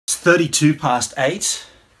32 past 8.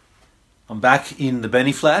 I'm back in the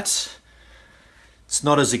Benny Flats. It's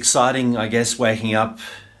not as exciting, I guess, waking up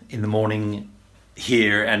in the morning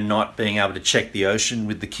here and not being able to check the ocean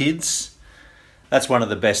with the kids. That's one of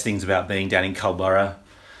the best things about being down in Culburra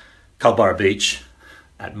Beach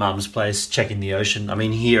at Mum's place, checking the ocean. I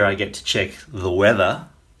mean, here I get to check the weather.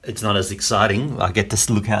 It's not as exciting. I get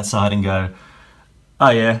to look outside and go,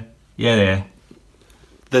 oh yeah,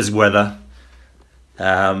 there's weather.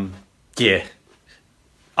 Yeah,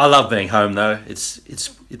 I love being home though.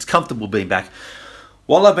 It's comfortable being back.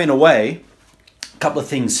 While I've been away, a couple of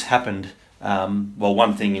things happened. Well,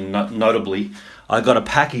 one thing notably, I got a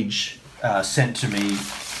package sent to me,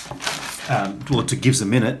 to Gives a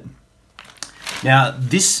Minute. Now,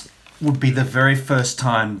 this would be the very first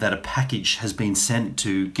time that a package has been sent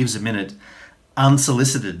to Gives a Minute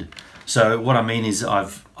unsolicited. So what I mean is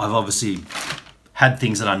I've obviously had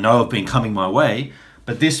things that I know have been coming my way,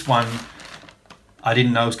 but this one I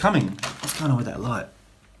didn't know was coming. What's going on with that light?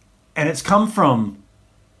 And it's come from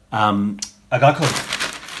a guy called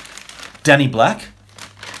Danny Black.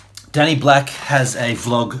 Danny Black has a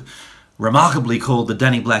vlog remarkably called the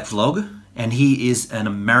Danny Black Vlog, and he is an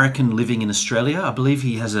American living in Australia. I believe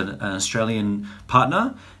he has an Australian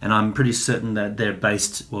partner, and I'm pretty certain that they're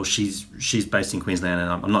based, well, she's based in Queensland,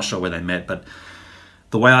 and I'm not sure where they met, but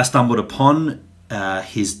the way I stumbled upon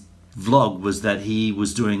his vlog was that he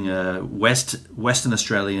was doing a Western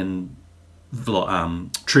Australian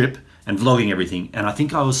trip and vlogging everything, and I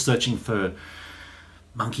think I was searching for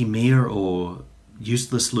Monkey Mere or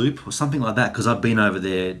Useless Loop or something like that, because I've been over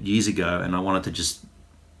there years ago and I wanted to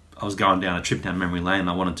I was going down a trip down memory lane and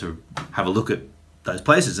I wanted to have a look at those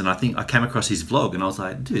places, and I think I came across his vlog and I was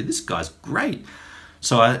like, dude, this guy's great.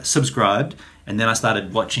 So I subscribed, and then I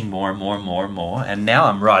started watching more and more, and now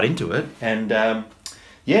I'm right into it. And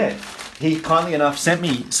yeah, he kindly enough sent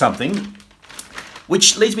me something,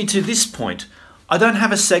 which leads me to this point. I don't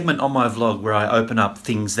have a segment on my vlog where I open up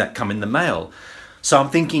things that come in the mail. So I'm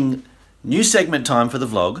thinking, new segment time for the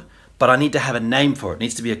vlog, but I need to have a name for it. It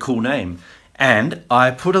needs to be a cool name. And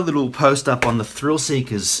I put a little post up on the Thrill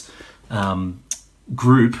Seekers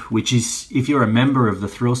group, which is, if you're a member of the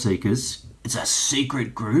Thrill Seekers, it's a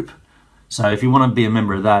secret group. So if you want to be a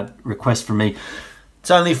member of that, request from me.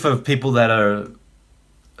 It's only for people that are,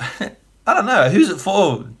 I don't know, who's it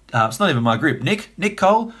for? It's not even my group. Nick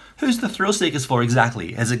Cole, who's the Thrill Seekers for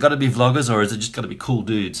exactly? Has it got to be vloggers, or has it just got to be cool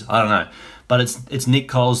dudes? I don't know. But it's Nick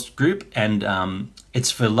Cole's group, and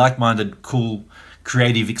it's for like-minded, cool,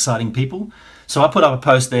 creative, exciting people. So I put up a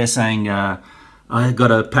post there saying, I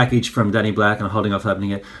got a package from Danny Black and I'm holding off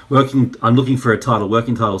opening it. I'm looking for a title,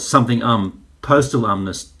 working title, something postal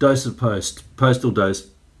dose of post, postal dose,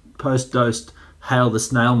 post dosed, hail the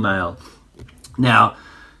snail mail. Now,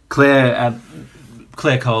 Claire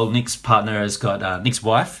Cole, Nick's partner, has got, Nick's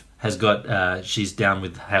wife has got, she's down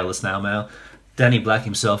with hail the snail mail. Danny Black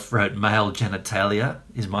himself wrote male genitalia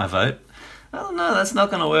is my vote. I don't know, that's not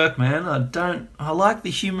going to work, man. I like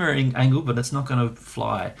the humouring angle, but it's not going to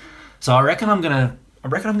fly. So I reckon I'm going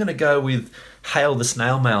to go with Hail the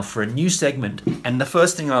Snail Mail for a new segment, and the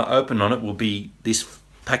first thing I open on it will be this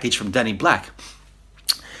package from Danny Black.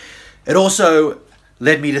 It also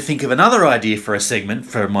led me to think of another idea for a segment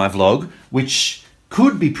for my vlog, which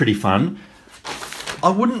could be pretty fun. I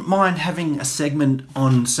wouldn't mind having a segment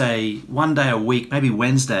on, say, one day a week, maybe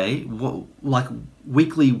Wednesday, like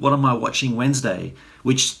weekly, what am I watching Wednesday,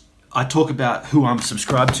 which I talk about who I'm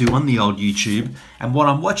subscribed to on the old YouTube and what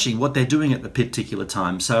I'm watching, what they're doing at the particular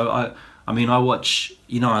time. So I mean, I watch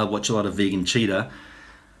a lot of Vegan Cheetah.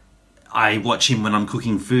 I watch him when I'm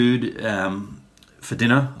cooking food for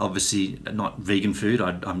dinner. Obviously, not vegan food.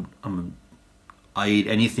 I eat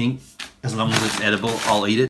anything as long as it's edible. I'll eat it.